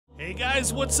Hey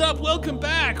guys, what's up? Welcome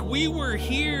back. We were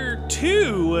here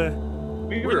too.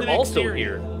 We were also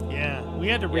here. Yeah, we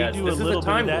had to redo a little bit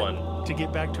of that to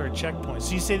get back to our checkpoint.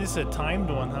 So you say this is a timed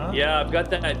one, huh? Yeah, I've got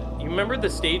that. You remember the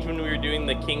stage when we were doing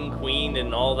the King, Queen,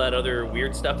 and all that other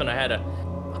weird stuff, and I had a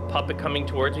puppet coming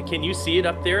towards me. Can you see it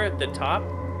up there at the top,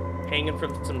 hanging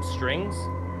from some strings?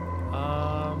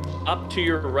 Up to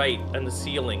your right on the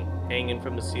ceiling, hanging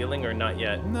from the ceiling, or not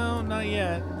yet? No, not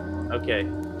yet. Okay.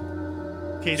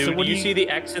 Okay, Dude, so what do you see the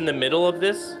X in the middle of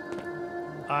this?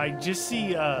 I just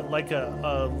see like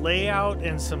a layout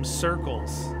and some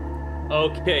circles.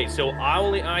 Okay, so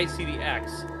I see the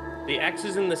X. The X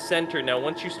is in the center. Now,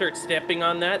 once you start stepping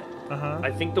on that,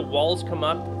 I think the walls come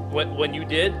up when you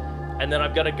did, and then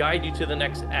I've got to guide you to the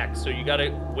next X. So you got to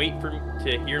wait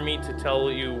to hear me to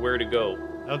tell you where to go.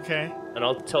 Okay. And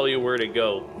I'll tell you where to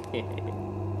go.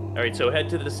 All right, so head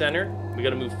to the center. We got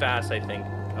to move fast, I think.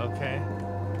 Okay.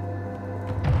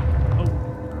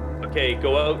 Okay,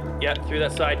 go out. Yeah, through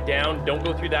that side. Down. Don't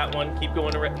go through that one. Keep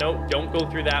going around. No, don't go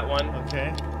through that one.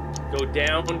 Okay. Go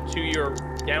down to your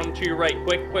right.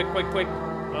 Quick.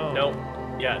 Oh. No.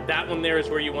 Yeah, that one there is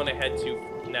where you want to head to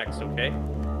next, okay?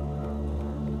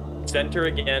 Center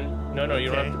again. No, you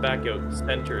don't have to back out.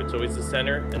 Center. It's always the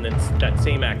center, and then that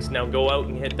same X. Now go out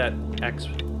and hit that X.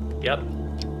 Yep.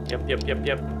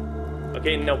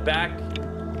 Okay, now back.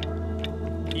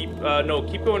 Keep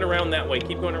going around that way.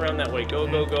 Keep going around that way. Go.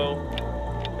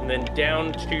 And then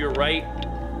down to your right.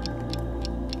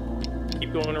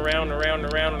 Keep going around.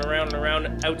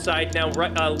 Outside now.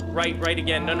 Right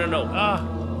again. No.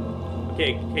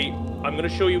 Okay. I'm gonna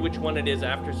show you which one it is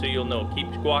after, so you'll know. Keep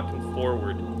walking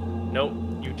forward. Nope,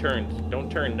 you turned.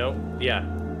 Don't turn. No. Yeah,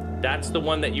 that's the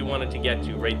one that you wanted to get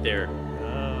to right there.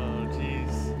 Oh,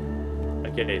 jeez.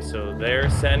 Okay, so there,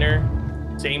 center.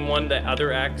 Same one, the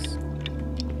other X.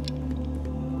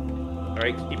 All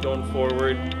right, keep going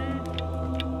forward.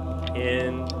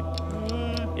 In.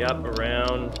 Yep,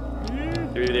 around.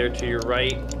 Through there to your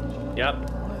right. Yep.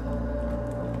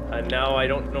 And now I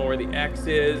don't know where the X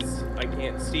is. I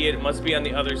can't see it. It must be on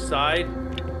the other side.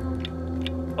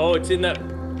 Oh, it's in that.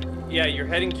 Yeah, you're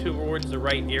heading towards the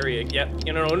right area. Yep.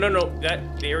 No.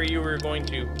 That the area you were going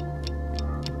to.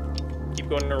 Keep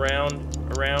going around.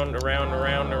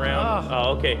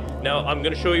 Oh, okay. Now I'm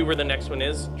gonna show you where the next one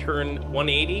is. Turn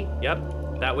 180. Yep.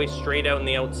 That way, straight out on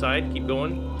the outside. Keep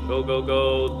going. Go.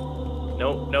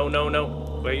 No.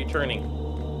 Where are you turning?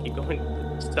 Keep going.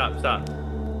 Stop.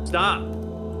 Stop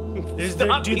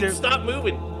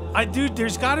moving. Dude,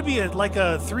 there's got to be a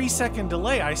 3-second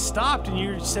delay. I stopped and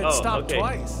you said stop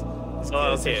twice.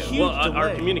 Oh, okay. Well,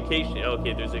 our communication.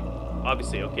 Okay,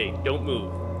 obviously. Okay, don't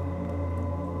move.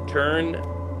 Turn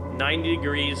 90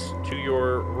 degrees to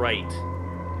your right.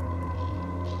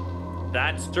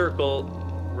 That circle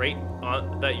right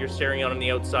on that you're staring on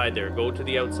the outside there. Go to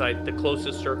the outside, the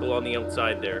closest circle on the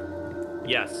outside there.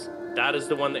 Yes, that is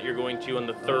the one that you're going to on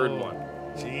the third one.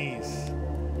 Jeez.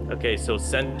 Okay, so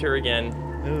center again.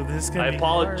 Ooh, this is gonna I be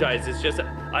apologize. hard. It's just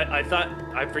I thought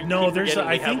I forget. No,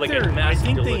 I think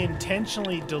delay. they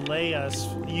intentionally delay us.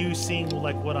 You seeing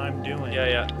what I'm doing.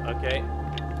 Yeah. Okay.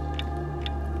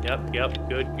 Yep.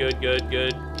 Good. Oh,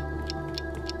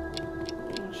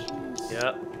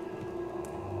 yep.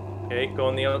 Okay, go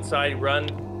on the outside. Run.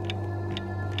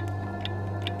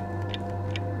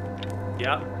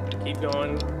 Yep. Keep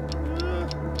going.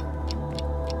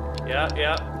 Yep.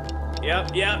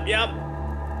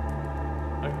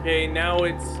 Okay, now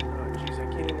it's. Oh, jeez, I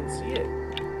can't even see it.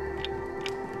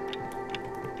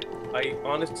 I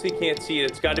honestly can't see it.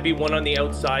 It's got to be one on the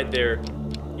outside there.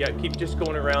 Yeah, keep just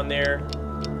going around there.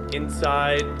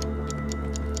 Inside.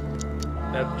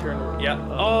 Now turn. Yeah.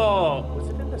 Oh, was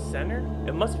it in the center?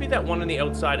 It must be that one on the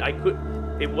outside.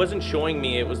 It wasn't showing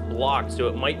me. It was blocked, so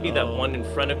it might be that one in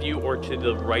front of you or to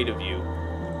the right of you.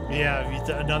 Yeah,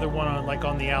 another one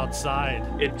on the outside.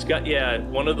 It's got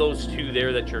one of those two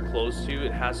there that you're close to.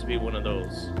 It has to be one of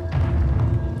those.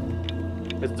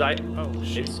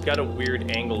 It's got a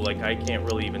weird angle. I can't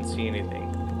really even see anything.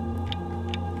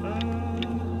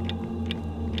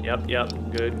 Yep.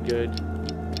 Good.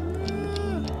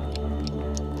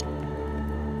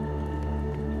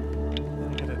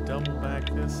 I'm gonna double back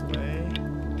this way.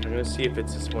 I'm gonna see if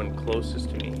it's this one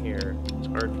closest to me here. It's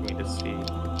hard for me to see.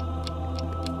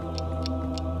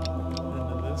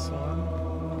 This one.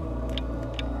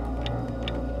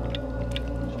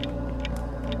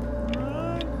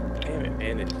 Damn it,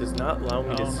 man. It does not allow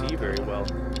me to see very well.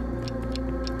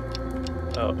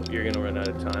 Oh, you're gonna run out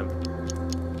of time.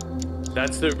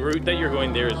 That's the route that you're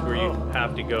going there is where you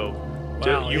have to go.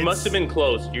 Wow, you must have been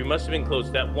close.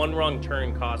 That one wrong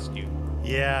turn cost you.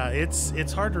 Yeah,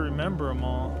 it's hard to remember them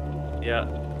all. Yeah.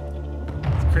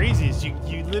 It's crazy is you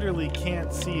literally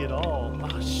can't see it all.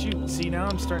 Oh shoot! See now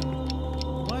I'm starting.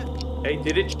 What? Hey,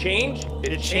 did it change?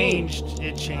 It changed.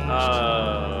 It changed.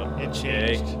 It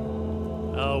changed. Okay.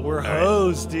 Oh, we're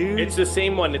hosed, dude. It's the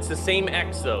same one. It's the same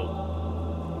X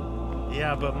though.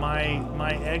 Yeah, but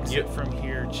my exit from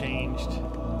here changed.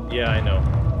 Yeah, I know.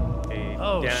 Okay,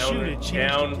 oh down, shoot! It changed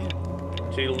down again.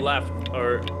 to the left,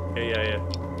 or yeah.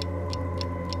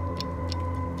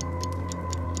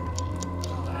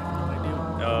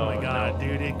 Oh my god,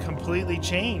 dude, it completely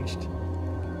changed.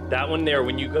 That one there,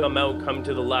 when you come out, come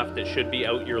to the left. It should be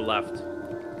out your left.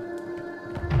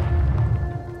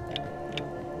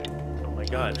 Oh my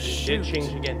god, it did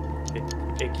change again.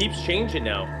 It keeps changing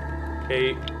now.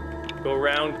 Okay, go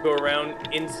around,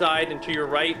 inside and to your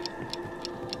right.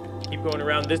 Keep going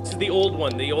around. This is the old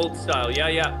one, the old style.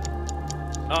 Yeah.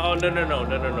 Oh, no.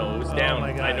 It was down. Oh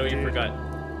my god, I know you forgot.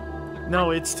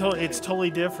 No, it's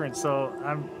totally different. So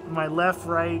I'm my left,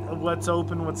 right, what's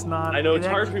open, what's not. I know it's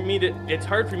hard for me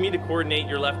to coordinate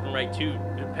your left and right too,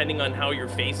 depending on how you're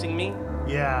facing me.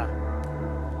 Yeah.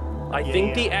 I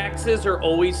think the X's are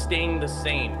always staying the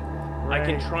same. Right. I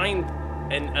can try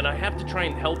and I have to try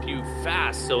and help you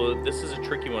fast. So this is a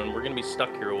tricky one. We're gonna be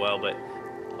stuck here a while, but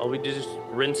all we do is just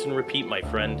rinse and repeat, my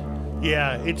friend.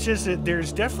 Yeah, it's just that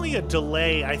there's definitely a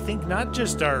delay. I think not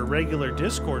just our regular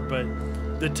Discord, but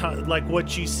the time, like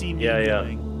what you see me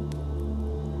doing.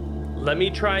 Let me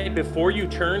try before you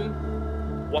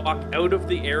turn. Walk out of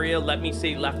the area. Let me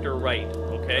say left or right.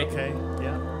 Okay. Okay.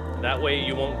 Yeah. That way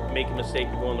you won't make a mistake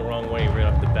of going the wrong way right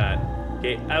off the bat.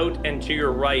 Okay, out and to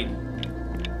your right.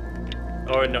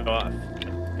 Oh no!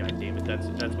 God damn it!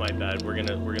 That's my bad. We're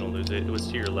gonna lose it. It was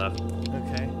to your left.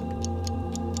 Okay.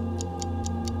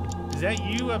 Is that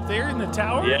you up there in the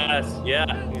tower? Yes. Yeah.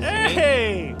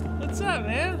 Hey! What's up,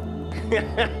 man?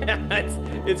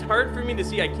 it's hard for me to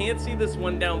see. I can't see this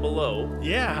one down below.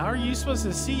 Yeah. How are you supposed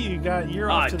to see? You're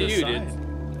off to the side.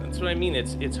 That's what I mean.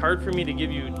 It's hard for me to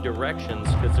give you directions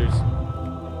because there's.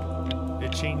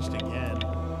 It changed again.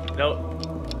 No.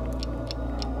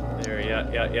 There.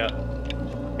 Yeah.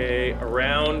 Okay.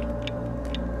 Around.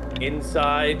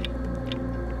 Inside.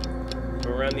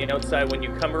 Go around the outside. When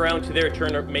you come around to there,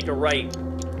 turn or make a right.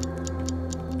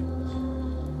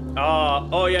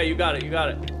 Oh yeah, you got it.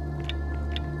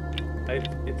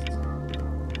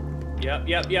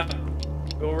 Yep.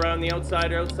 Go around the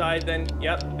outside, then,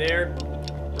 yep, there.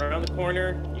 Around the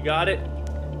corner, you got it.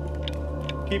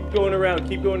 Keep going around.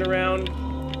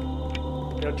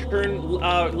 Now turn,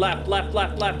 left.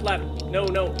 No,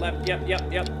 left, yep.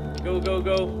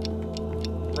 Go.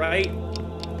 Right.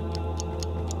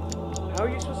 How are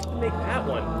you supposed to make that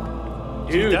one?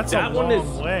 Dude, that's that a one long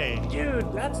is way.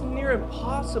 Dude, that's near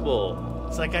impossible.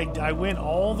 It's like I went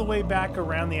all the way back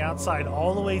around the outside,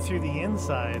 all the way through the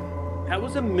inside. That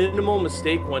was a minimal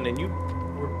mistake one, and you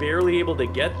were barely able to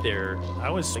get there. I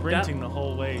was sprinting the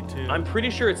whole way, too. I'm pretty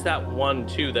sure it's that one,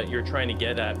 too, that you're trying to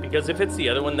get at, because if it's the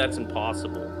other one, that's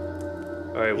impossible.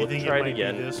 All right, we'll try it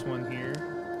again. Be this one here?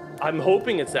 I'm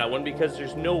hoping it's that one, because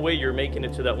there's no way you're making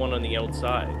it to that one on the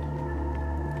outside.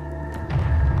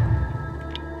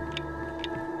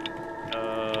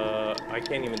 I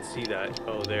can't even see that.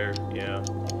 Oh, there, yeah.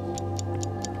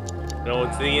 No,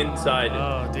 it's the inside.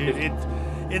 Oh, dude,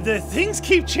 the things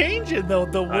keep changing though.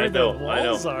 Where the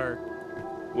walls are.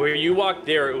 Where you walked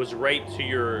there, it was right to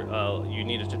your. You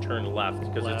needed to turn left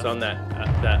because it's on that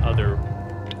other.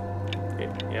 Okay,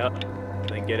 yeah.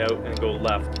 Then get out and go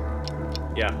left.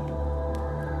 Yeah.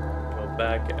 Go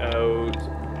back out.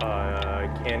 I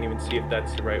can't even see if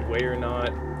that's the right way or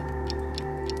not.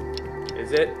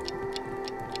 Is it?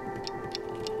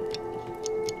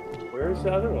 Where's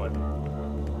the other one?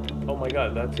 Oh my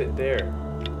god, that's it there.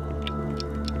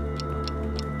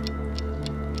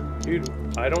 Dude,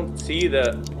 I don't see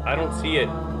it.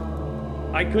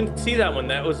 I couldn't see that one.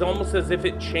 That was almost as if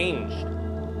it changed.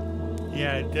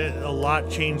 Yeah, it did. A lot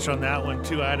changed on that one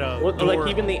too. I had a door, like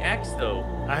even the X though.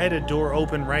 I had a door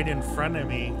open right in front of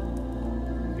me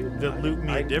that looped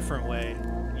me a different way.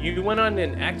 You went on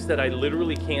an X that I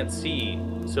literally can't see,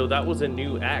 so that was a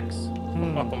new X.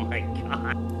 Oh my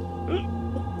god.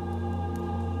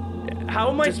 How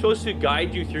am I supposed to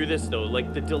guide you through this though?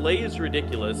 Like the delay is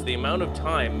ridiculous. The amount of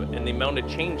time and the amount of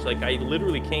change, like I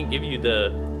literally can't give you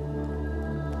the.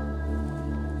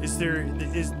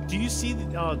 Do you see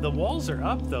the walls are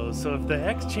up though? So if the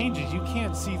X changes, you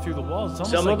can't see through the walls.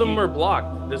 Some of them are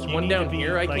blocked. There's one down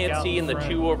here I can't see, and the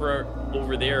two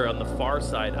over there on the far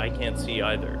side I can't see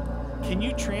either. Can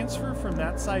you transfer from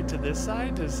that side to this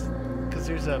side? Because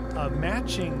there's a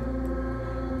matching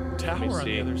tower on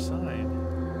the other side.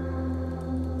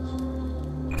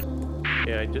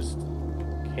 Okay, I just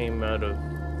came out of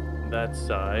that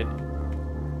side.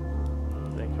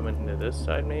 Did I come into this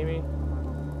side, maybe?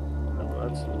 No,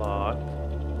 that's locked.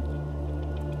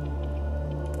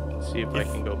 See if I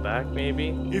can go back, maybe.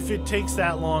 If it takes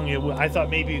that long, I thought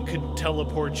maybe it could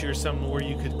teleport you or something where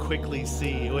you could quickly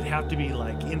see. It would have to be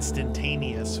like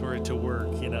instantaneous for it to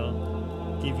work, you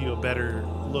know? Give you a better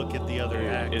look at the other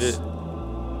X. It is.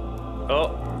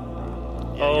 Oh.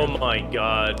 Yeah, oh my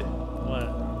god.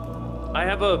 What? I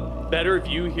have a better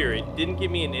view here. It didn't give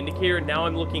me an indicator. Now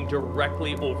I'm looking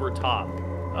directly over top.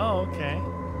 Oh, okay.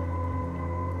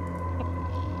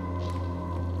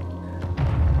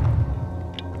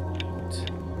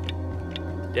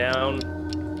 Down.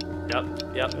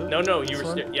 Yep. No, you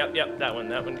were yep, that one,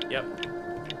 yep.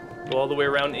 Go all the way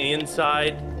around the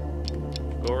inside.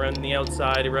 Go around the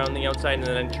outside, and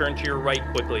then turn to your right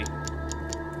quickly.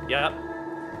 Yep.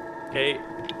 Okay.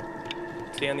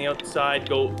 Stay on the outside,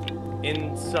 go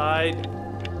inside.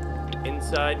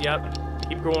 Inside, yep.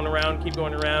 Keep going around.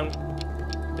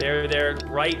 There,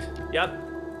 right, yep.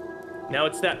 Now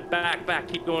it's that back,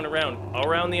 keep going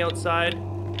around the outside.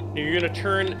 You're gonna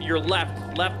turn your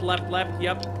left,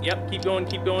 yep, keep going,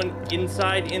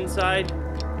 inside,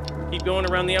 keep going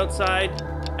around the outside,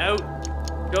 out,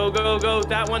 go,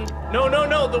 that one, no,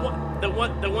 the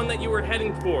one that you were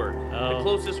heading for, the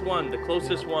closest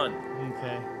one.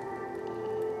 Okay.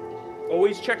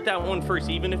 Always check that one first,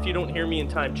 even if you don't hear me in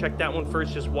time, check that one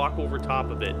first, just walk over top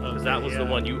of it, because that was the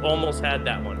one, you almost had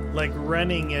that one. Like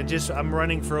running, I'm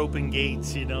running for open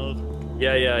gates, you know?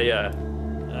 Yeah.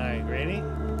 Alright, ready?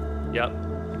 Yep.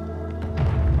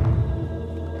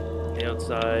 The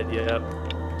outside, yep.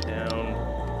 Down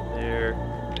there.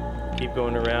 Keep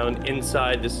going around.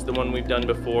 Inside, this is the one we've done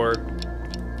before.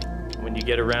 When you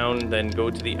get around, then go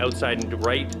to the outside and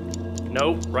right.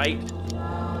 No, right.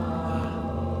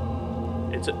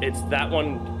 It's that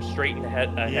one straight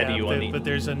ahead of you. But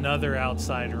there's another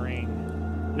outside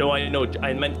ring. No, I know.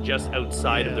 I meant just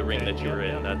outside of the ring that you were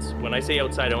in. That's when I say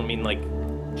outside, I don't mean like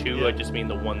two. I just mean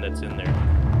the one that's in there.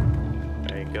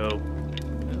 Go.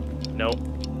 No.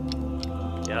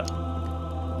 Yep.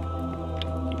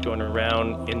 Keep going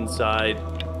around, inside.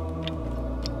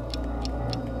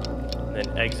 And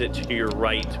then exit to your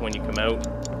right when you come out.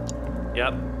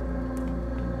 Yep.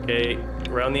 Okay.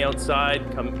 Around the outside,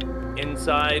 come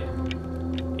inside.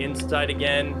 Inside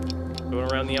again. Going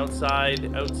around the outside.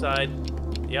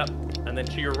 Yep. And then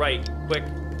to your right, quick.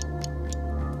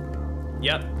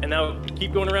 Yep, and now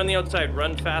keep going around the outside.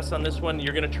 Run fast on this one.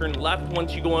 You're gonna turn left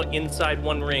once you go inside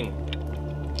one ring.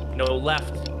 No,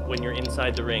 left when you're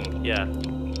inside the ring. Yeah,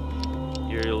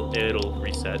 it'll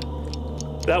reset.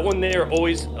 That one there,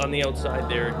 always on the outside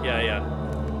there. Yeah.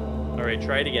 All right,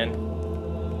 try it again.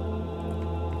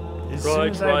 As soon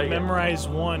as I memorize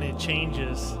one, it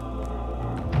changes.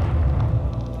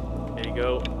 There you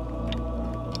go.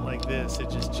 Like this, it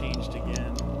just changed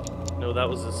again. No, that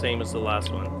was the same as the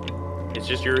last one. It's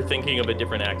just you're thinking of a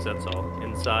different X, that's all.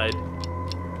 Inside.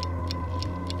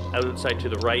 Outside to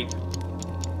the right.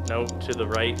 No, to the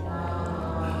right.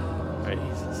 Right.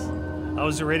 Jesus. I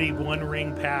was already one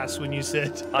ring past when you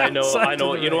said I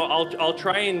know. You know, I'll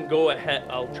try and go ahead.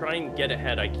 I'll try and get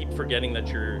ahead. I keep forgetting that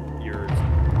you're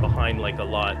behind like a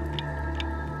lot.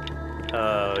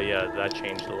 Yeah, that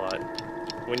changed a lot.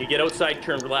 When you get outside,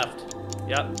 turn left.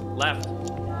 Yep, left.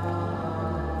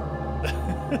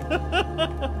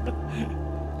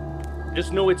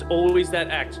 Just know it's always that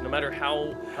X, no matter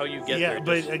how you get there. Yeah,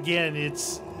 but again,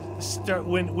 it's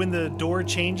when the door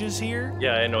changes here.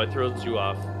 Yeah, I know, it throws you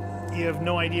off. You have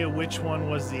no idea which one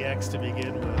was the X to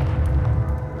begin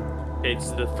with.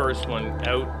 It's the first one.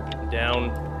 Out,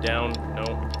 down, no.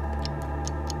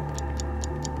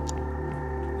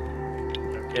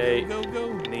 Okay. Go.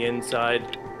 On the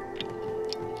inside.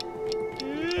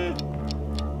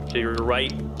 To your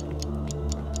right.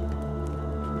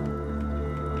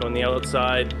 Go on the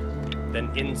outside, then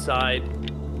inside.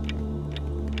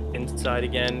 Inside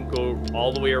again. Go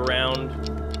all the way around.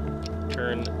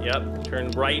 Turn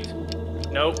right.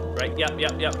 Nope, right, yep.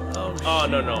 Oh,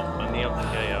 no. On the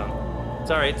outside, yeah.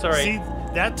 It's alright. See,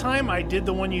 that time I did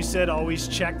the one you said always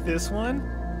check this one,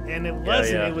 and it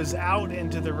wasn't. Yeah. It was out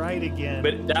and to the right again.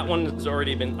 But that one's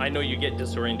already been, I know you get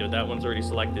disoriented. That one's already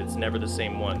selected. It's never the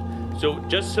same one. So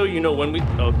just so you know, when we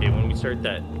start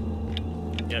that,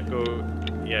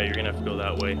 you're gonna have to go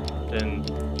that way. Then,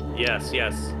 yes.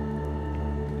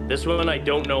 This one, I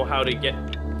don't know how to get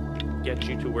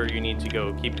you to where you need to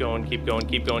go. Keep going. You're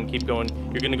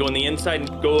gonna go on the inside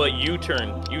and go a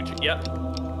U-turn. Yep.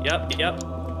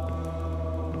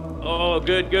 Oh,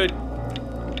 good.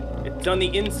 It's on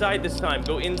the inside this time.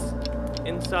 Go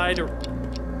inside or...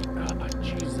 Oh,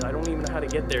 I don't even know how to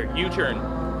get there. U-turn.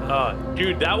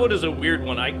 Dude, that one is a weird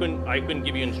one. I couldn't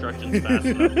give you instructions fast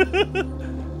enough.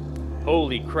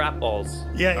 Holy crap balls.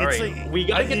 Yeah, all it's right. like We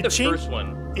gotta get the first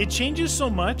one. It changes so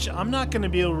much. I'm not gonna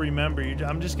be able to remember.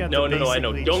 I'm just gonna No, basically I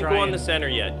know. Don't go on the and... center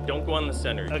yet. Don't go on the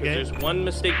center. Because Okay. there's one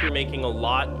mistake you're making a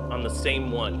lot on the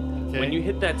same one. Okay. When you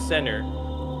hit that center,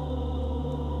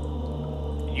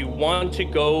 you want to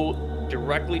go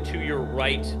directly to your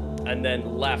right and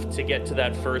then left to get to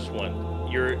that first one.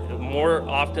 You're more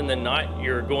often than not,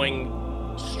 you're going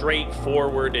straight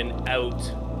forward and out,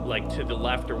 like to the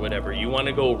left or whatever. You want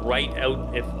to go right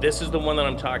out. If this is the one that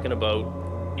I'm talking about,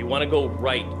 you want to go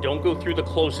right. Don't go through the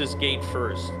closest gate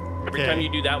first. Every time you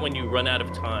do that one, you run out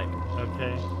of time.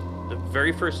 Okay. The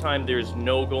very first time, there's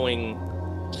no going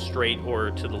straight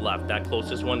or to the left. That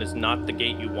closest one is not the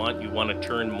gate you want. You want to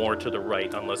turn more to the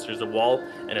right, unless there's a wall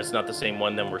and it's not the same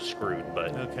one, then we're screwed.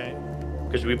 But okay.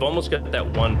 Because we've almost got that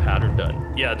one pattern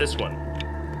done. Yeah, this one.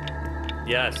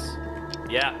 Yes.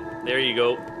 Yeah, there you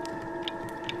go.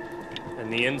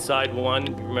 And the inside one,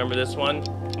 remember this one?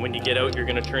 When you get out, you're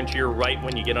gonna turn to your right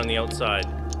when you get on the outside.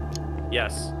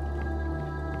 Yes.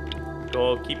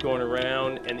 Keep going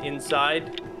around and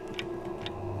inside.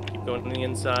 Keep going on the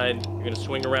inside. You're gonna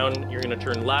swing around, you're gonna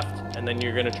turn left, and then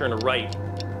you're gonna turn right.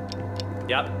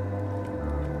 Yep.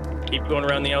 Keep going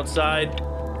around the outside.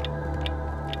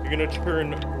 You're gonna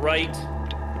turn right.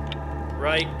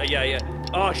 Right, yeah.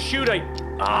 Oh shoot,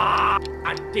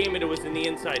 damn it, it was in the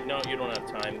inside. No, you don't have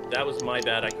time. That was my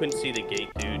bad. I couldn't see the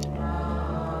gate, dude.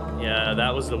 Yeah,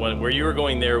 that was the one. Where you were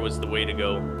going there was the way to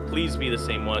go. Please be the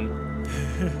same one.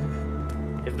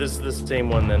 If this is the same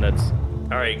one, then that's...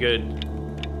 Alright, good.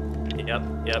 Yep,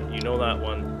 you know that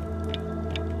one.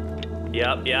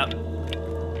 Yep.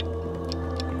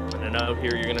 And then out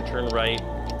here, you're gonna turn right.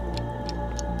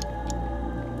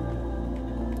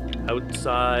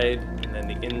 Outside, and then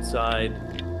the inside.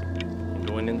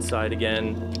 Going inside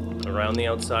again, around the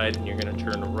outside, and you're gonna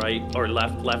turn right, or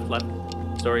left.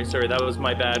 Sorry, that was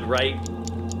my bad. Right.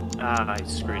 I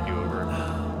screwed you over.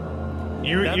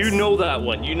 You know that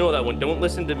one. You know that one. Don't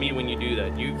listen to me when you do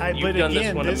that. You've done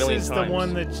this one a million times. This is the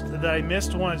one that I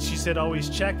missed once. She said always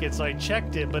check it, so I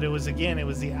checked it, but it was the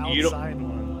outside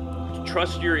one.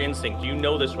 Trust your instinct. You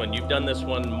know this one. You've done this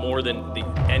one more than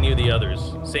any of the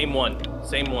others. Same one.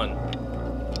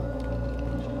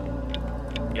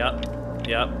 Yep.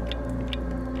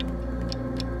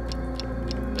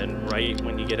 Then right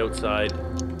when you get outside.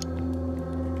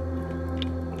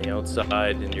 On the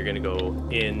outside, and you're gonna go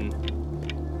in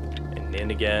and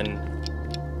in again.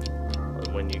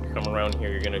 When you come around here,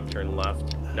 you're gonna turn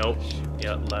left. Nope.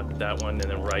 Yeah, left, that one, and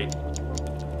then right.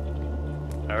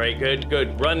 All right,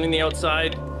 good. Run in the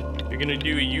outside. You're gonna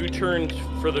do a U-turn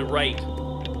for the right.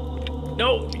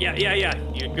 No, yeah.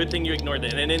 Good thing you ignored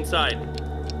that. And then inside.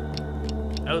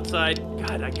 Outside.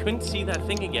 God, I couldn't see that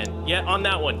thing again. Yeah, on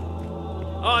that one.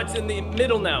 Oh, it's in the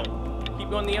middle now. Keep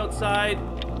going the outside.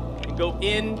 And go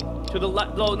in to the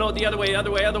left. Oh, no, the other way.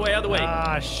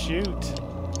 Ah, shoot.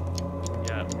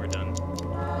 Yeah, we're done.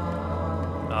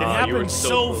 It happened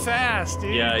so fast,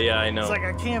 dude. Yeah, I know. It's like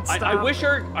I can't stop. I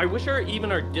wish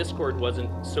even our Discord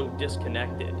wasn't so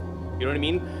disconnected. You know what I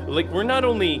mean? Like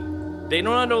they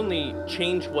not only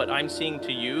change what I'm seeing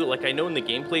to you, like I know in the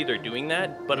gameplay they're doing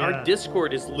that, but our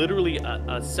Discord is literally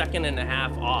a second and a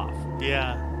half off.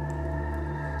 Yeah.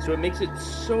 So it makes it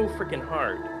so freaking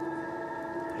hard.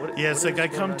 It's like I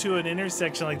come to an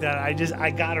intersection like that,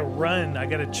 I gotta run, I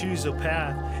gotta choose a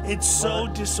path. It's so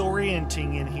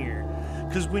disorienting in here.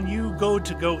 Because when you go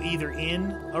either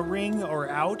in a ring or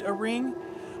out a ring,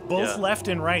 both left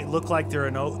and right look like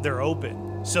they're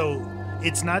open. So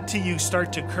it's not till you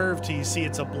start to curve till you see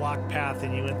it's a blocked path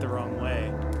and you went the wrong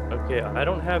way. Okay, I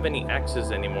don't have any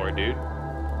X's anymore, dude.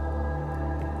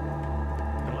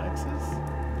 No X's?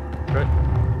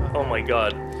 Oh my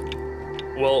god.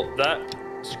 Well, that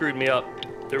screwed me up.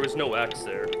 There was no X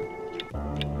there.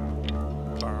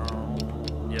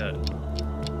 Yeah.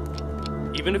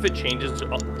 Even if it changes,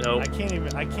 no. I can't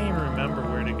even remember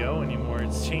where to go anymore.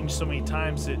 It's changed so many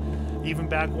times that even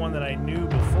back one that I knew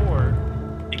before.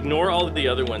 Ignore all of the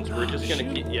other ones. We're just gonna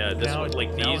keep, this now one,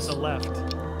 like now these. Now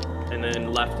left. And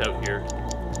then left out here.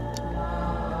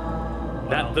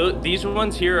 Wow. These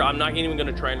ones here, I'm not even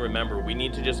gonna try and remember. We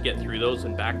need to just get through those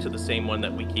and back to the same one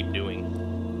that we keep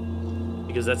doing.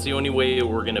 Because that's the only way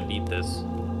we're gonna beat this.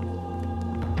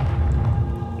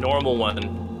 Normal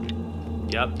one.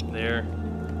 Yep, there.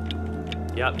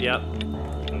 Yep.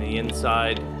 On the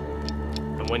inside.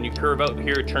 And when you curve out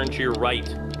here, turn to your right.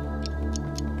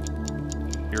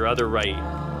 Your other right.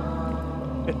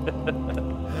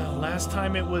 Last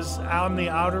time it was out in the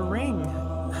outer ring.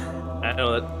 I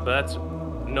know that, but that's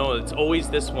no. It's always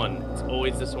this one. It's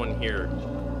always this one here.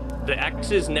 The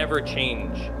X's never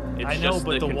change. It's I know, just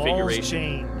but the walls configuration.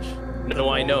 change. No,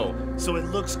 I know. So it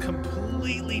looks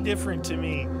completely different to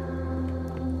me.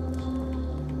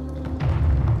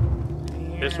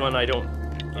 This one I don't.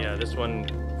 Yeah, this one,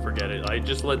 forget it. I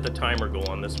just let the timer go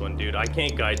on this one, dude. I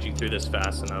can't guide you through this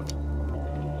fast enough.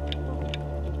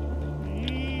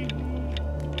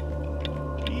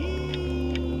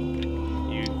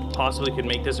 You possibly could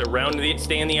make this around the,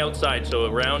 stay on the outside. So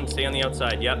around, stay on the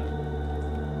outside. Yep.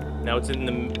 Now it's in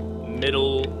the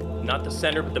middle, not the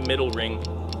center, but the middle ring.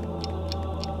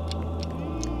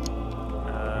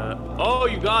 Oh,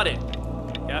 you got it.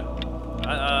 Yep.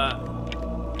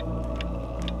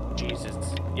 Jesus.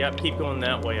 Yep, keep going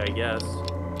that way, I guess.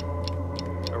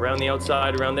 Around the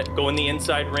outside, around that. Go in the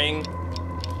inside ring.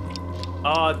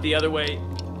 Oh, the other way.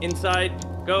 Inside.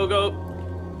 Go, go.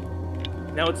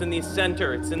 Now it's in the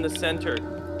center. It's in the center.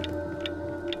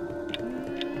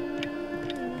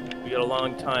 We got a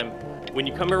long time. When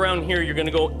you come around here, you're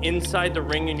gonna go inside the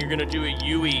ring and you're gonna do a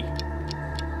UE.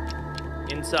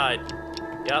 Inside.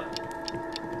 Yep.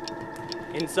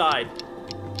 Inside.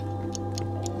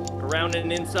 Around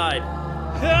and inside.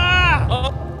 Ah!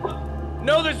 Oh!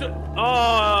 No, there's a...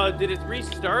 Oh, did it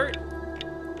restart?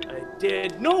 I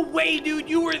did. No way, dude,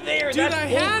 you were there. Dude, That's I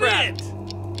had bullcrap. it.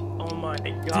 Oh my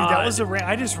god. Dude, that was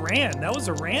I just ran. That was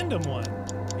a random one.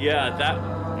 Yeah, that...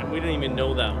 And we didn't even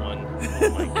know that one. Oh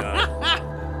my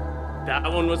god.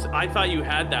 That one was... I thought you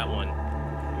had that one.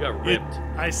 You got ripped.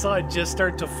 I saw it just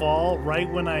start to fall right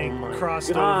when I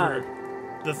crossed over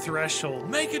the threshold.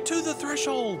 Make it to the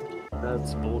threshold.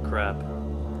 That's bullcrap.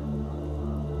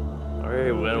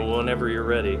 Alright, well, whenever you're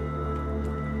ready.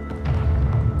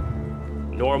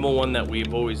 Normal one that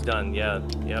we've always done. Yeah,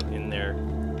 yep, in there.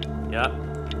 Yep.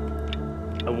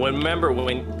 And remember,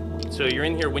 so you're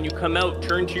in here, when you come out,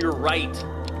 turn to your right.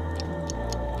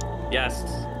 Yes.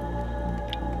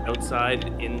 Outside,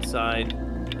 inside,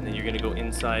 and then you're gonna go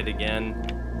inside again.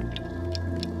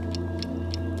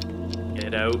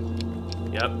 Get out.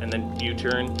 Yep, and then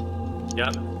U-turn.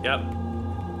 Yep, yep.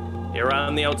 You're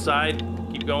on the outside.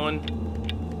 Keep going.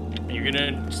 You're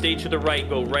gonna stay to the right.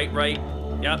 Go right, right.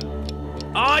 Yep.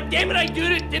 Oh, damn it! I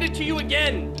did it to you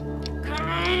again.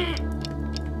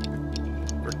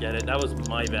 Forget it. That was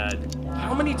my bad.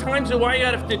 How many times do I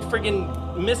have to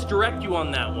friggin' misdirect you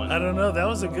on that one? I don't know. That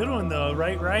was a good one though.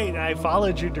 Right, right. I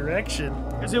followed your direction.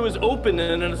 Because it was open,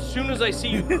 and then as soon as I see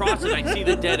you cross it, I see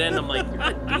the dead end. I'm like,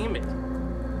 God damn it.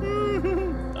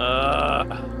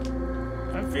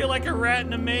 I feel like a rat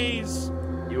in a maze.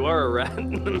 You are a rat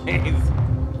in the maze.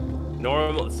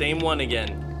 Normal, same one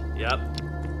again. Yep.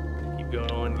 Keep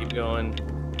going, keep going.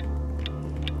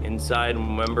 Inside,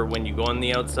 remember when you go on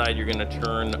the outside, you're gonna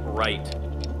turn right.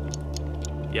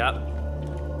 Yep.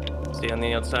 Stay on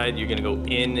the outside, you're gonna go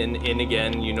in and in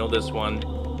again. You know this one.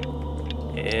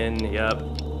 In, yep.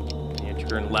 You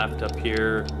turn left up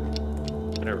here.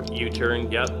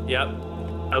 U-turn, yep, yep.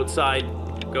 Outside,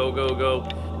 go, go, go.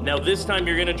 Now this time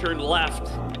you're gonna turn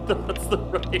left. That's the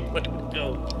right way to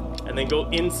go. And then go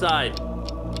inside.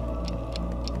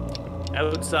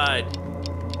 Outside.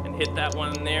 And hit that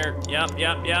one there. Yep,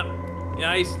 yep, yep.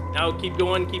 Nice. Now keep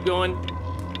going, keep going.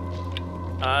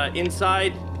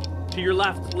 Inside. To your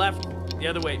left, left. The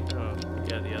other way. Oh,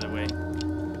 yeah, the other way.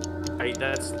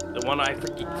 That's the one I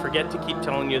forget to keep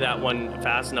telling you that one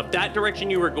fast enough. That direction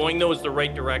you were going, though, is the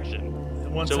right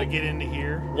direction. Once I get into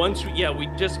here? Once, we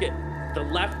just get the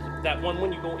left. That one,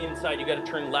 when you go inside, you got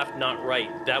to turn left, not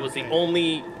right. That was the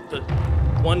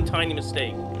one tiny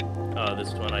mistake.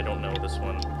 This one, I don't know this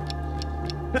one.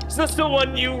 This is the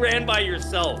one you ran by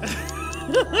yourself.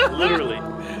 Literally.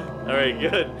 All right,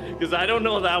 good. Because I don't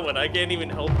know that one. I can't even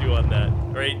help you on that.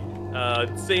 All right.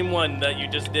 Same one that you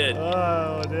just did.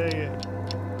 Oh, dang it.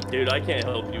 Dude, I can't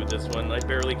help you with this one. I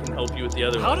barely can help you with the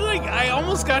other one. How did I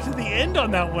almost got to the end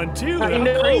on that one, too. I How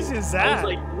know. crazy is that? I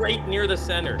was like right near the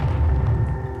center.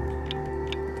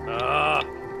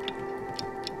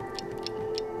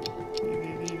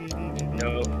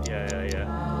 No, yeah.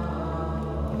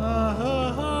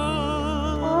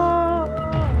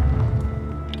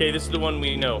 Okay, this is the one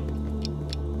we know.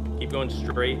 Keep going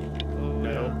straight.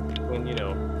 When you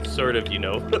know. Sort of, you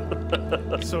know.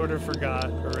 Sort of forgot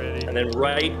already. And then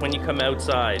right when you come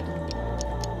outside.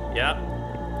 Yep.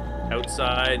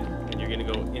 Outside. And you're going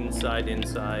to go inside.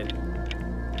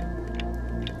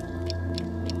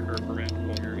 Curve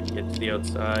around here. Get to the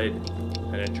outside.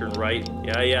 And then turn right.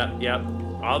 Yeah.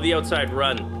 All the outside,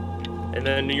 run. And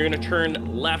then you're going to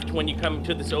turn left when you come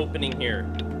to this opening here.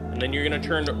 And then you're going to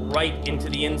turn right into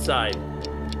the inside.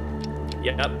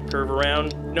 Yep, curve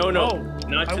around. No, not to the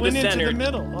center. I went into the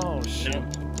middle. Oh, shit.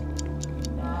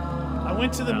 No. I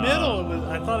went to the middle.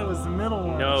 I thought it was the middle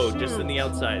one. No, Shoot. just on the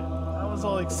outside. I was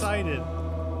all excited.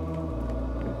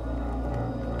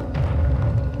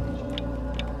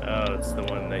 Oh, it's the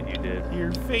one that you did.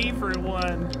 Your favorite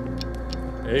one.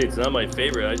 Hey, it's not my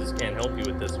favorite. I just can't help you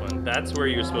with this one. That's where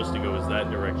you're supposed to go, is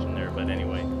that direction there. But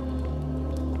anyway.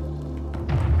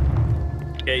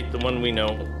 Okay, the one we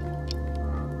know.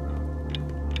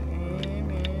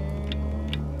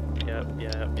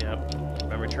 Yep.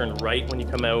 Remember, turn right when you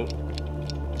come out.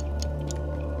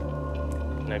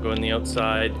 Now go on the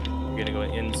outside. You're gonna go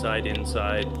inside. You're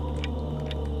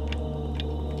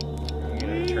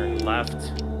gonna turn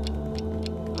left,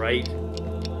 right.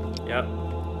 Yep.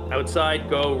 Outside,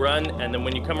 go, run, and then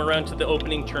when you come around to the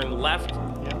opening, turn left.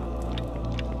 Yep.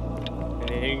 And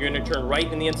then you're gonna turn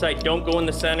right in the inside. Don't go in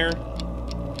the center.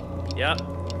 Yep.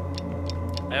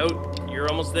 Out. You're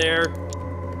almost there.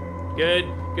 Good.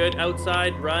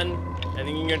 Outside, run, and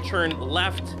then you're gonna turn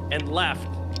left and left.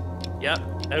 Yep.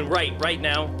 And right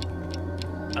now.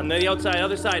 On the outside,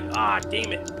 other side. Ah,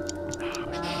 damn it. Oh,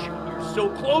 shoot, you're so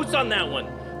close on that one.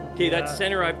 Okay, that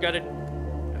center, I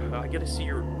gotta see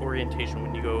your orientation.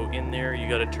 When you go in there, you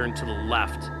gotta turn to the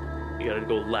left. You gotta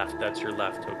go left. That's your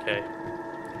left, okay?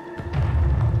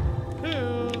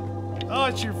 Oh,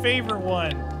 it's your favorite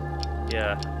one.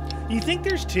 Yeah. You think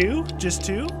there's two? Just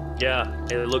two? Yeah,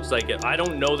 it looks like it. I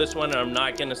don't know this one, and I'm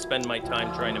not gonna spend my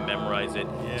time trying to memorize it.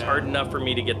 Yeah. It's hard enough for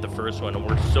me to get the first one, and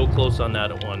we're so close on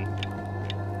that one.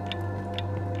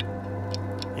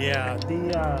 Yeah,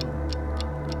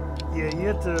 you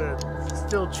have to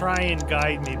still try and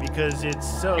guide me because it's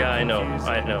so confusing. I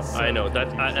know.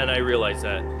 And I realize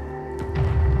that.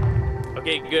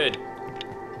 Okay, good.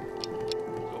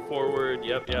 Go forward.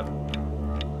 Yep.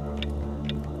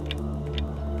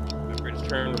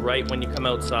 Turn right when you come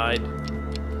outside.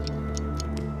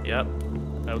 Yep.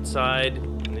 Outside.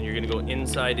 And then you're going to go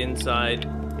inside.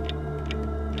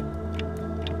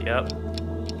 Yep.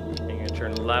 And you're going to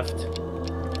turn left.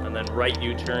 And then right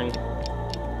U-turn.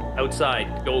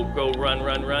 Outside. Go, run.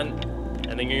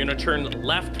 And then you're going to turn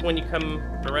left when you come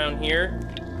around here.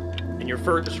 And your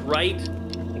first right.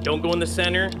 And don't go in the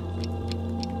center. Go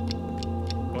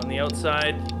on the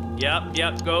outside. Yep.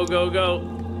 Go.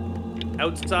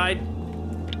 Outside.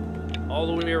 All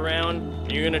the way around,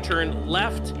 and you're gonna turn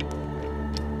left,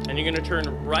 and you're gonna turn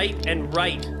right and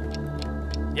right.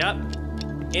 Yep.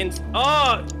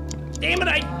 Oh, damn it!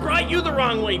 I brought you the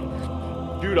wrong way,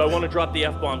 dude. I want to drop the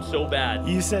F-bomb so bad.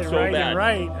 You said so right bad. And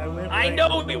right. I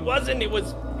know it wasn't. It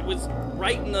was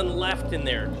right and then left in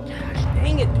there. Gosh,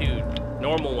 dang it, dude.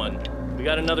 Normal one. We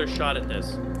got another shot at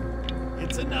this.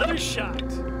 It's another shot.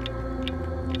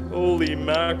 Holy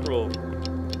mackerel!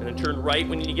 And then turn right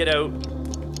when you get out.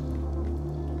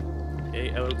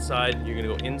 Okay, outside, you're gonna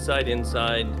go inside. You're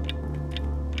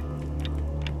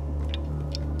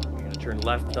gonna turn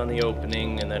left on the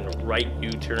opening, and then right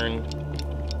U-turn,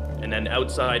 and then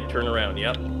outside, turn around.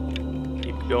 Yep.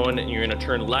 Keep going, and you're gonna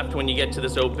turn left when you get to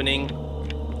this opening,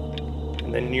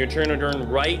 and then you're turn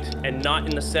right, and not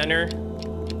in the center.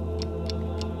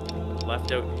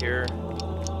 Left out here.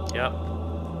 Yep.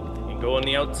 You go on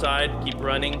the outside, keep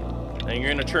running, and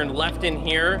you're gonna turn left in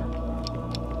here.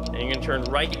 And you're gonna turn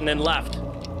right and then left.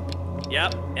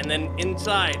 Yep, and then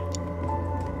inside.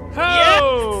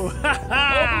 Oh! Yes!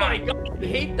 Oh my god, I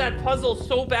hate that puzzle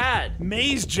so bad.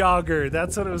 Maze Jogger,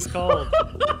 that's what it was called.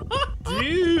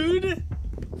 Dude!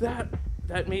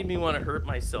 That made me want to hurt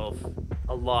myself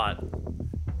a lot.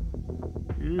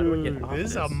 Ooh,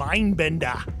 this is a mind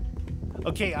bender.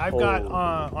 Okay, I've got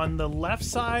on the left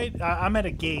side, I'm at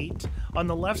a gate. On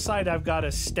the left side, I've got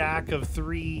a stack of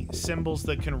 3 symbols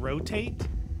that can rotate.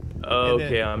 Oh,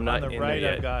 okay, I'm not in there yet. On the right,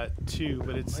 I've got 2,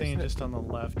 but it's saying just on the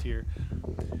left here.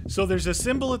 So there's a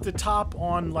symbol at the top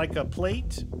on like a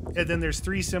plate, and then there's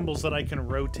 3 symbols that I can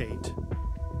rotate.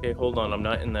 Okay, hold on, I'm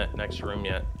not in that next room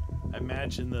yet. I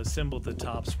imagine the symbol at the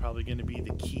top's probably going to be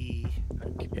the key.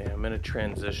 Okay, I'm in a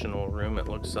transitional room, it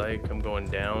looks like. I'm going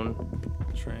down.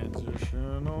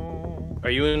 Transitional. Are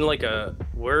you in like a...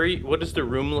 Where are you? What does the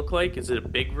room look like? Is it a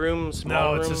big room,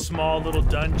 small room? No, it's a small little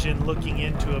dungeon looking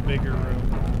into a bigger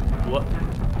room. What?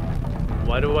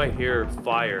 Why do I hear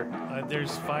fire?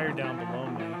 There's fire down below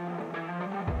me.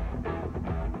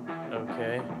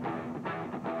 Okay.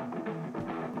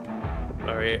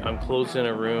 Alright, I'm close in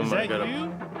a room. Is that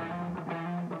you?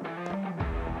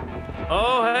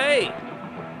 Oh, hey!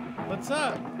 What's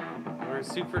up? We're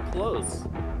super close.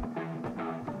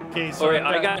 Okay, so alright,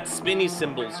 I got spinny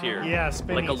symbols here. Yeah,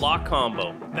 spinny. Like a lock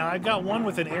combo. Now I got one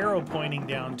with an arrow pointing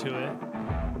down to it.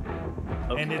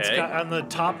 Okay. And it's got on the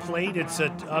top plate, it's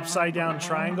an upside down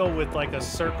triangle with like a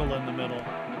circle in the middle.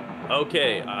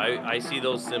 Okay, I see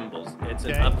those symbols. It's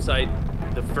an upside.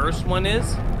 The first one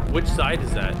is? Which side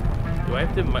is that? Do I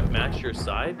have to match your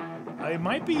side? It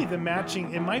might be the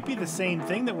matching. It might be the same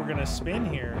thing that we're gonna spin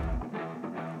here.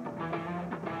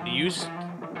 Do you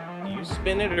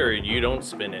spin it or you don't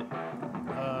spin it?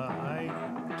 I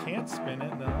can't spin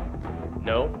it. No.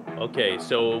 No? Okay,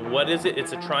 so what is it?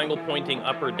 It's a triangle pointing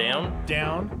up or down?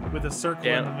 Down with a circle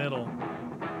in the middle.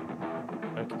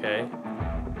 Okay.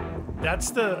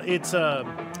 That's the.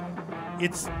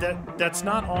 That's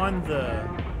not on the.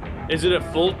 Is it a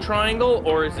full triangle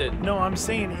or is it? No, I'm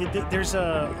saying there's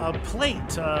a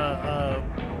plate,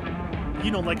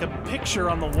 you know, like a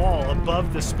picture on the wall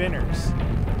above the spinners.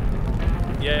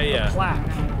 Yeah, yeah. A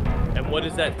plaque. And what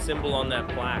is that symbol on that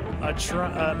plaque?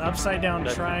 An upside down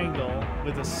triangle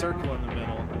with a circle in the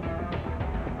middle.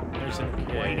 There's a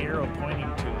white arrow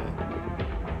pointing to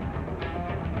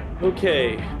it.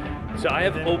 Okay. So I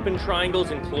have open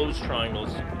triangles and closed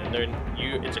triangles, and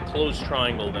it's a closed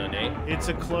triangle then, eh? It's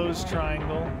a closed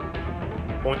triangle.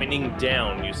 Pointing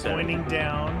down, you said. Pointing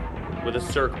down. With a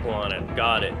circle on it.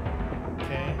 Got it.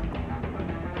 Okay.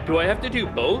 Do I have to do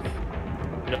both?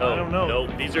 No, I don't know. No,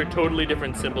 these are totally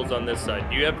different symbols on this side.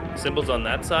 Do you have symbols on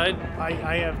that side?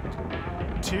 I have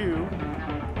two,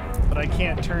 but I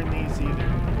can't turn these either.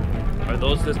 Are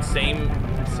those the same,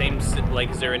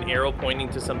 like, is there an arrow pointing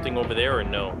to something over there or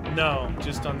no? No,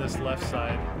 just on this left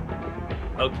side.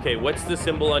 Okay, what's the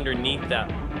symbol underneath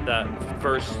that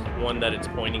first one that it's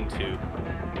pointing to?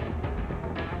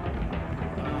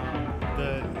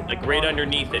 Like right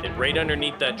underneath it, right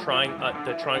underneath that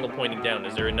the triangle pointing down.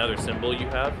 Is there another symbol you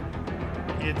have?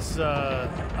 It's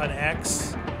an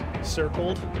X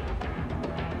circled.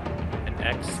 An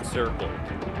X circled.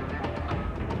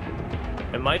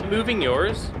 Am I moving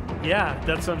yours? Yeah,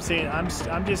 that's what I'm saying. I'm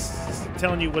just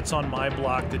telling you what's on my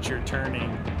block that you're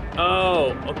turning.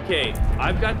 Oh, okay.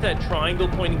 I've got that triangle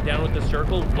pointing down with the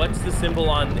circle. What's the symbol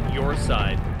on your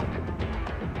side?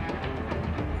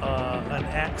 An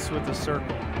X with a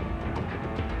circle.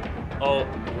 Oh,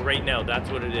 right now, that's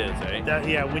what it is, eh?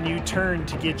 Yeah, when you turn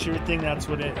to get your thing, that's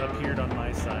what it appeared on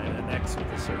my side, an X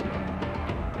with a circle.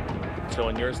 So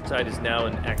on your side is now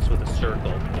an X with a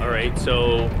circle. All right,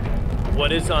 so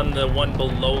what is on the one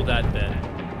below that then?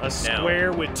 A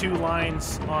square with two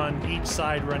lines on each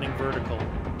side running vertical.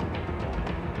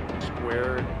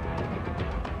 Square.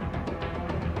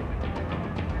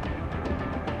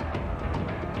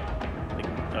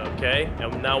 Okay,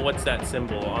 and now what's that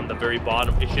symbol on the very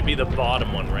bottom? It should be the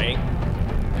bottom one, right?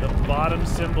 The bottom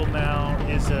symbol now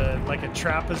is like a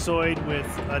trapezoid with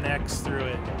an X through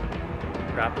it.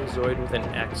 Trapezoid with an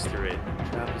X through it.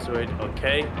 Trapezoid,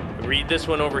 okay. Read this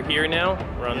one over here now.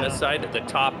 We're on this side, the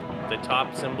top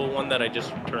symbol one that I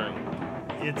just turned.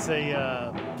 It's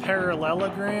a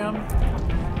parallelogram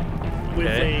with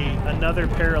another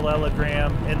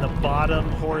parallelogram in the bottom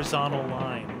horizontal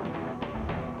line.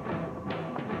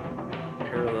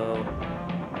 Parallel.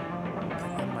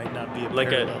 That might not be a like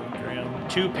parallelogram.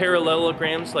 Two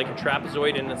parallelograms, like a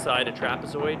trapezoid inside a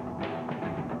trapezoid?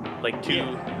 Like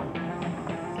two...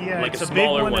 Yeah, like it's a big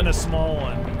one and a small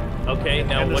one. Okay,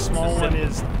 now and what's the small the one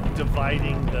is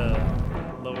dividing the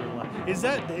lower line. Is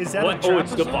that what? a trapezoid? Oh,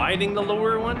 it's dividing the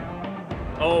lower one?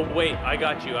 Oh, wait, I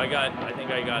got you. I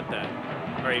think I got that.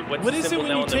 All right, what's what the is symbol it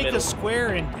now when you in the take middle? a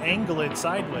square and angle it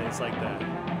sideways like that?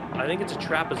 I think it's a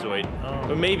trapezoid.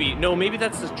 Oh. Or maybe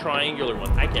that's the triangular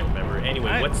one. I can't remember.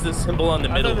 Anyway, what's the symbol on the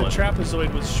middle one? I thought the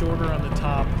trapezoid was shorter on the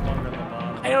top, longer on the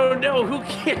bottom. I don't know. Who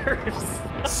cares?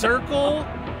 Circle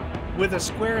with a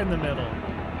square in the middle.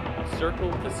 A circle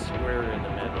with a square in the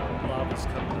middle. Lava's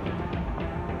coming.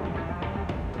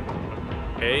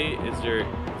 Okay,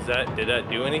 did that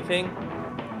do anything?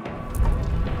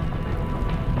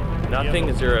 Nothing?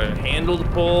 Yep. Is there a handle to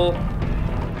pull?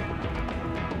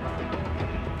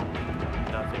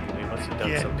 Nothing. We must have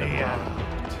done something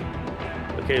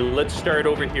wrong. Okay, let's start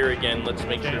over here again. Let's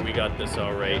make sure we got this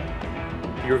all right.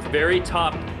 Your very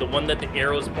top, the one that the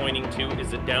arrow's pointing to,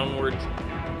 is a downward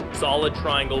solid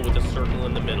triangle with a circle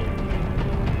in the middle.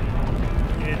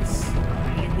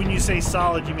 When you say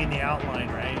solid, you mean the outline,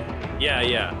 right? Yeah.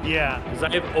 Yeah. Because I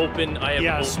have open.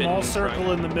 a small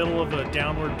circle in the middle of a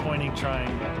downward pointing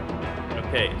triangle.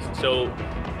 Okay, so,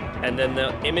 and then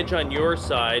the image on your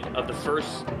side of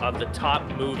the top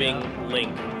moving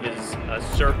link is a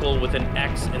circle with an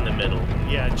X in the middle.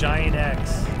 Yeah, giant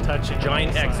X touching.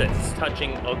 Giant X that's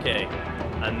touching. Okay,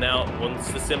 and now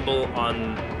what's the symbol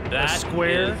on that? A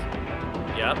square.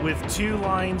 Yeah. With two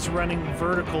lines running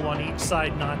vertical on each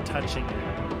side, not touching it.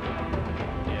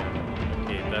 Yeah.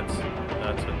 Okay, that's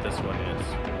That's what this one is.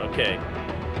 Okay.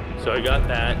 So I got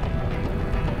that.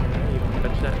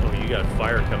 Touch that. Oh, you got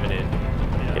fire coming in.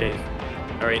 Yeah. Okay.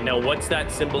 All right. Now, what's that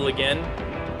symbol again?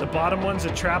 The bottom one's a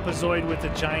trapezoid with a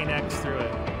giant X through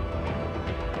it.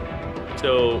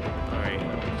 So, all right.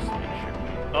 Let me just make sure.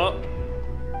 Oh,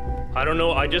 I don't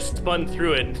know. I just spun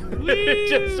through it. It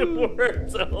just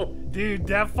worked. So. Dude,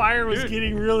 that fire was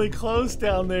getting really close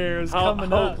down there. It was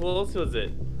coming up. How close was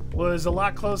it? Well, it was a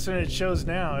lot closer than it shows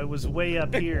now. It was way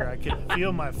up here. I could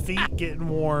feel my feet getting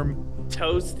warm.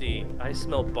 Toasty. I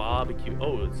smell barbecue.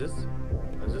 Oh, is this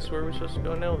where we're supposed to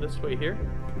go now? This way here?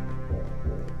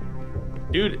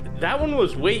 Dude, that one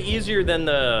was way easier than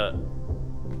that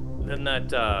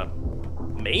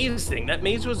maze thing. That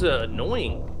maze was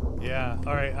annoying. Yeah.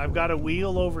 All right, I've got a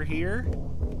wheel over here.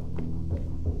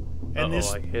 And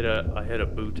I hit a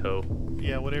buto.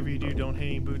 Yeah, whatever you do, don't hit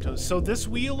any butos. So this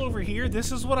wheel over here,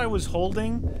 this is what I was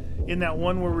holding in that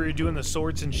one where we were doing the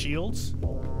swords and shields.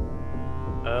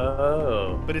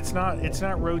 Oh. But it's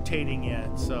not rotating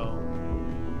yet, so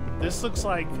this looks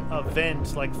like a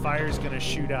vent, like fire's gonna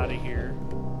shoot out of here.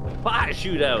 Fire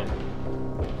shoot out.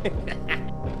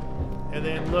 And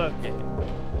then look.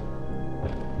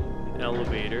 An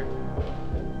elevator.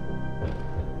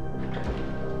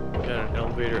 Got an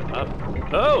elevator up.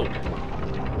 Oh!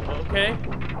 Okay.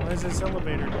 Why is this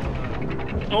elevator going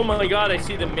on? Oh my god, I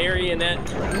see the marionette.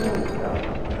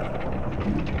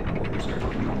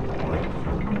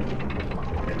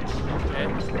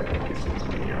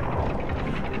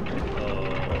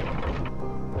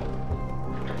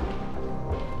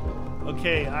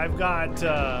 Okay. Okay, I've got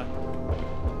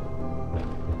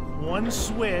one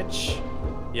switch.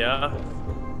 Yeah.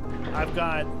 I've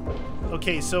got...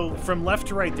 Okay, so from left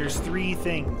to right, there's 3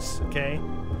 things, okay?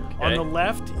 On the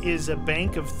left is a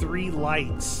bank of 3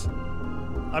 lights.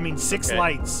 I mean, 6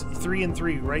 lights, 3 and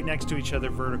 3, right next to each other,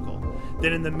 vertical.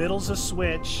 Then in the middle's a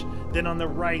switch. Then on the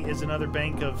right is another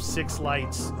bank of 6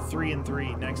 lights, 3 and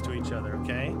 3, next to each other,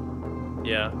 okay?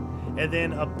 Yeah. And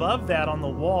then above that on the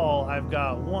wall, I've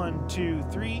got 1, 2,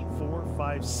 3, 4,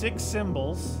 5, 6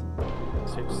 symbols.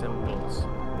 6 symbols.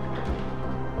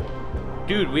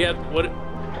 Dude, we have... what?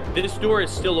 This door is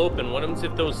still open. What happens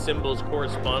if those symbols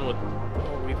correspond with...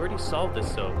 Oh, we've already solved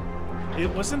this, though.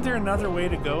 Wasn't there another way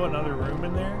to go, another room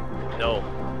in there? No.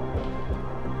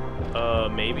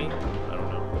 Maybe? I don't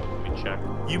know. Let me check.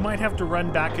 You might have to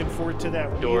run back and forth to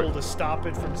that wheel to stop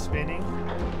it from spinning.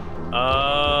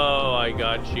 Oh, I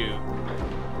got you.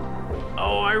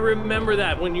 Oh, I remember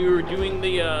that when you were doing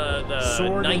the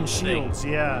sword knight and shields,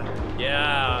 thing. yeah.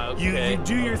 Yeah, okay. You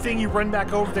do your thing, you run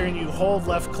back over there and you hold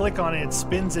left click on it, it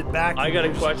spins it back. I got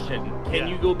a question. Can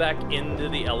you go back into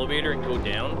the elevator and go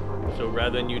down? So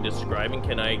rather than you describing,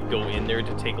 can I go in there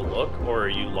to take a look, or are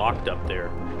you locked up there?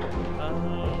 I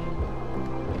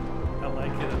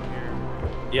like it up here.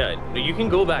 Yeah, you can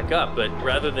go back up, but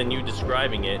rather than you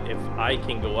describing it, if I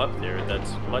can go up there,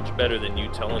 that's much better than you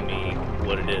telling me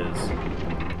what it is.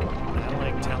 I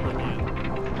like telling you.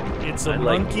 It's a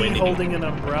monkey holding an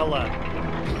umbrella.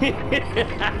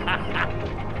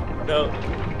 No.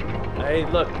 Hey,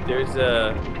 look, there's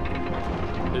a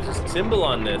symbol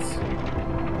on this.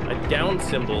 A down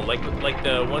symbol, like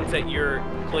the ones that you're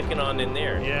clicking on in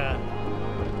there. Yeah.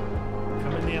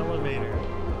 Come in the elevator.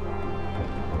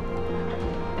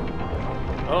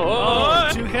 Oh,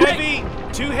 too heavy!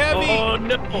 Too heavy! Oh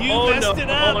no! You messed it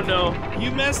up! Oh no!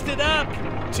 You messed it up!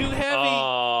 Too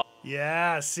heavy!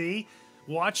 Yeah, see?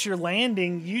 Watch your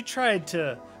landing. You tried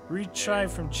to retry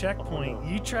from checkpoint.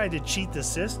 You tried to cheat the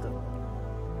system.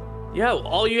 Yeah,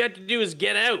 all you had to do is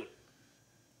get out.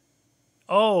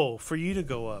 Oh, for you to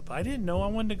go up. I didn't know. I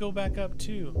wanted to go back up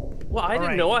too. Well, I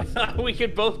didn't know. I thought we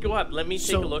could both go up. Let me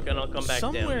take a look and I'll come back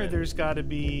down. Somewhere there's got to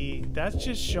be... That's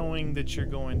just showing that you're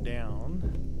going down.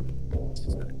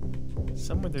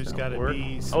 Somewhere there's got to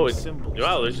be some symbols.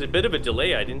 Wow, there's a bit of a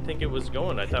delay. I didn't think it was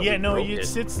going. I thought it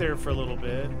sits there for a little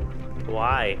bit.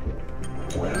 Why?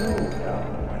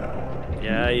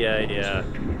 Yeah.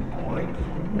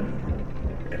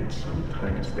 And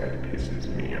sometimes that pisses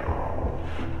me off.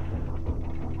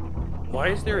 Why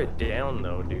is there a down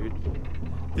though, dude?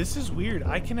 This is weird.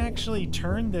 I can actually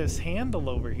turn this handle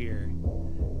over here.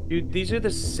 Dude, these are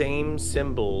the same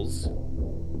symbols.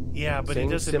 Yeah, but it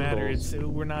doesn't matter.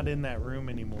 We're not in that room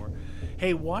anymore.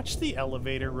 Hey, watch the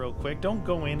elevator real quick. Don't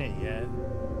go in it yet.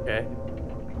 Okay.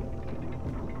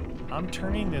 I'm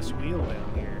turning this wheel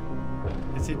down here.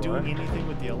 Is it doing anything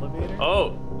with the elevator?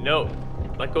 Oh, no.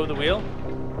 Let go of the wheel.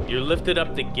 You lifted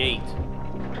up the gate.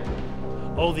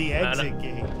 Oh, the exit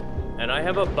gate. And I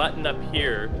have a button up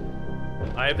here.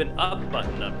 I have an up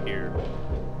button up here.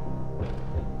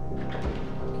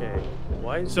 Okay.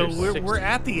 Why is So there we're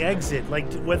at the exit.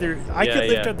 Like whether I could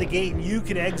lift up the gate and you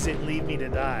could exit and leave me to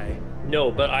die.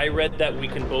 No, but I read that we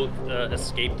can both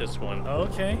escape this one.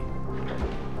 Okay.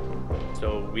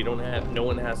 So we don't have. No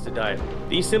one has to die.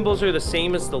 These symbols are the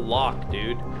same as the lock,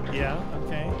 dude. Yeah.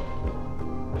 Okay.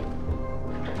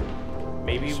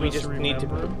 Maybe we just need to.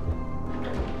 Them?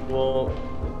 Well,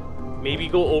 maybe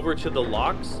go over to the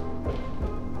locks.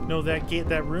 No,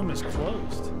 that room is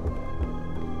closed.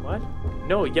 What?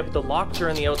 No, yeah, but the locks are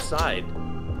on the outside.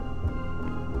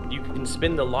 You can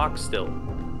spin the lock still,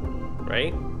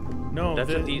 right? No,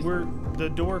 That's what these... the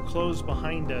door closed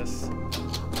behind us,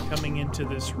 coming into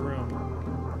this room.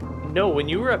 No, when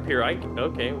you were up here,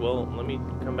 okay. Well, let me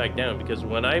come back down because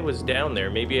when I was down there,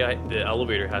 maybe the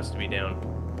elevator has to be down.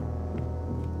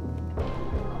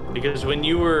 Because when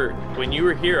you were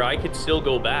here, I could still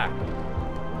go back.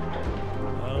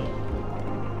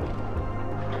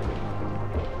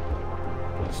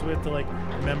 So we have to like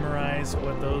memorize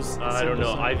what those I don't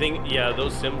know. are? I think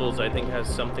those symbols I think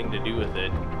has something to do with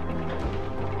it.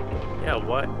 Yeah,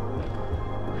 what?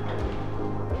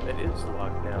 It is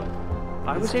locked now.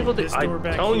 I was able to I'm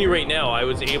telling you right now, I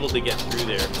was able to get through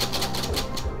there.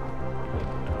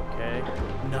 Okay.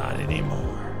 Not anymore.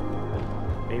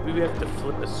 Maybe we have to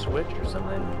flip a switch or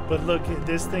something? But look,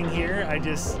 this thing here, I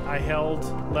held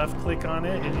left click on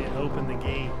it and it opened the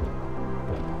gate.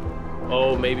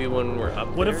 Oh, maybe when we're up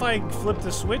What there? if I flip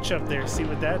the switch up there, see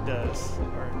what that does?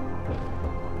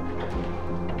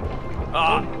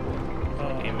 Ah!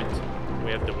 Damn it.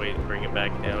 We have to wait and bring it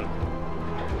back down.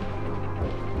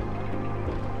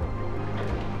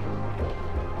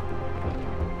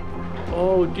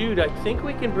 Oh, dude, I think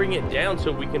we can bring it down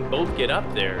so we can both get up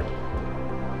there.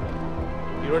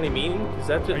 You know what I mean? Because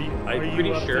that's what I'm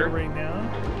pretty up sure. There right now?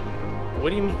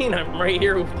 What do you mean? I'm right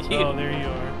here with you. Oh, there you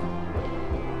are.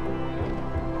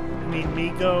 I mean, me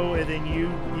go and then you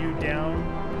down.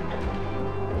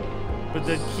 But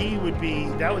the key would be,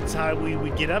 that was how we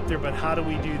would get up there, but how do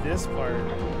we do this part?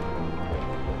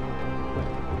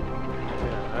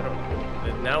 Yeah, I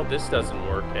don't. Now this doesn't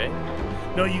work, eh?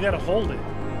 No, you gotta hold it.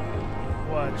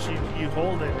 Watch, you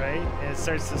hold it, right? And it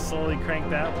starts to slowly crank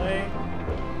that way.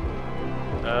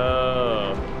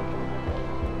 Oh.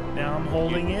 Now I'm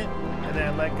holding it, and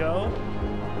then I let go.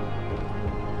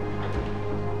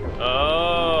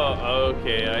 Oh,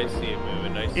 okay, I see it moving.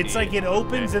 It's like it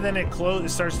opens and then it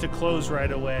starts to close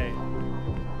right away.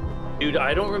 Dude,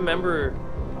 I don't remember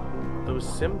those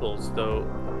symbols though.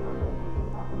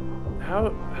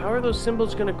 How are those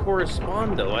symbols gonna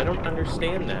correspond though? I don't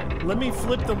understand that. Let me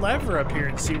flip the lever up here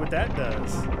and see what that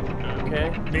does.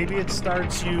 Okay. Maybe it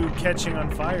starts you catching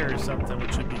on fire or something,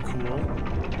 which would be cool.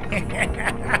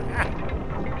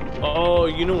 Oh,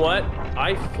 you know what?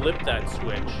 I flipped that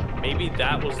switch. Maybe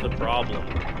that was the problem.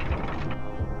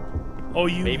 Oh,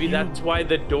 Maybe that's why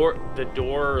the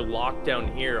door locked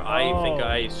down here. I think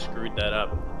I screwed that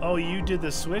up. Oh, you did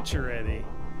the switch already.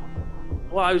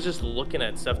 Well, I was just looking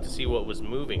at stuff to see what was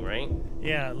moving, right?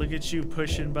 Yeah, look at you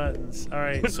pushing buttons. All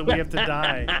right, so we have to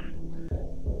die.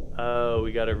 Oh,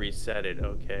 we gotta reset it.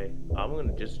 Okay. I'm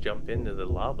gonna just jump into the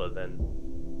lava then.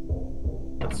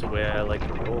 That's the way I like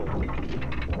to roll.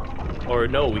 Or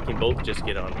no, we can both just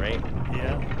get on, right?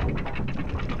 Yeah.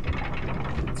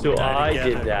 So I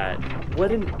did that.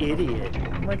 What an idiot.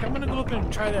 I'm like, I'm gonna go up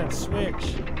and try that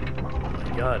switch. Oh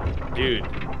my god. Dude,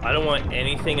 I don't want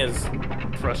anything as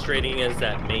frustrating as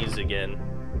that maze again.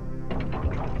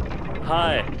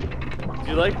 Hi. Do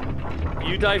you like...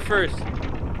 You die first.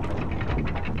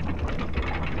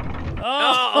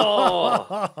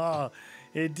 Oh!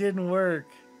 It didn't work.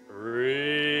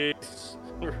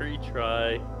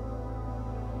 Retry.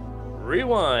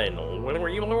 Rewind.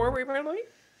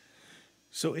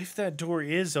 So if that door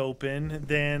is open,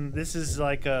 then this is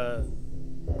like a...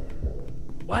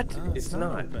 What? Oh, it's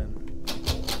not open.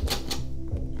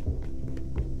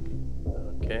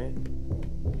 Okay.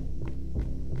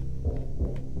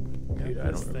 Dude,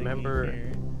 I don't remember.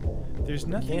 There's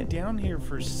nothing down here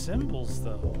for symbols,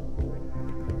 though.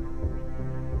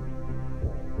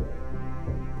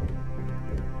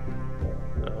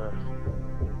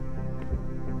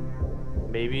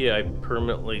 Maybe I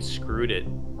permanently screwed it.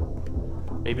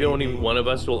 Maybe only one of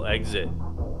us will exit.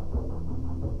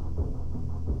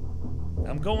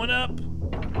 I'm going up.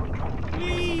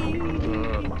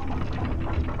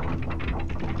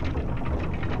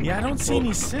 Yeah, I don't see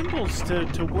any symbols to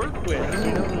work with.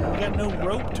 You know, we got no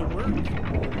rope to work.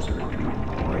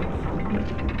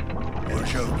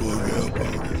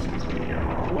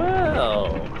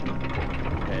 Well.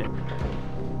 Okay.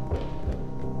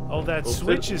 Oh, that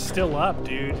switch is still up,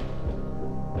 dude.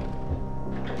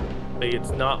 Like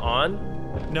it's not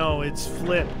on? No, it's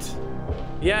flipped.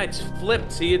 Yeah, it's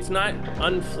flipped. See, it's not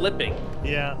unflipping.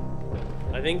 Yeah.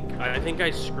 I think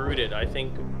I screwed it. I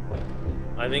think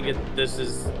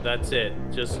that's it.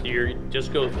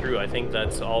 Just go through. I think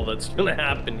that's all that's gonna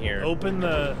happen here. Open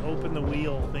the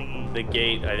wheel thingy. The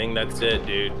gate. I think that's it,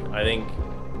 dude.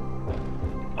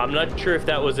 I'm not sure if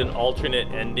that was an alternate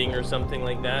ending or something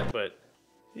like that, but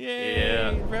yay,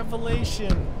 yeah.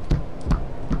 Revelation.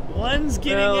 One's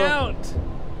getting out.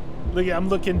 Look, I'm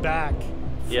looking back.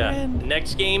 Friend. Yeah.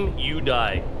 Next game, you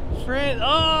die. Friend.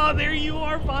 Oh, there you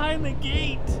are behind the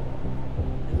gate.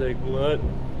 He's like, what?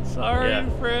 Sorry,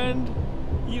 friend.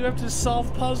 You have to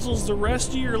solve puzzles the rest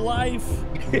of your life.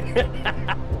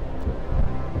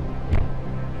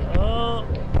 Oh,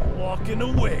 walking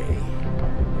away.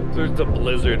 There's a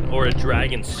blizzard or a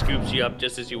dragon scoops you up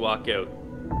just as you walk out.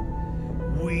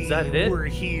 We Is that it? were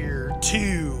here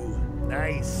too.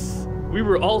 Nice. We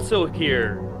were also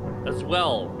here as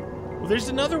well. Well, there's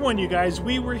another one, you guys.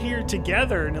 We were here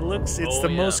together, and it's the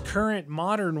most current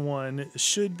modern one. It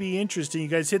should be interesting. You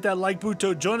guys hit that like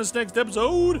button. Join us next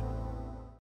episode.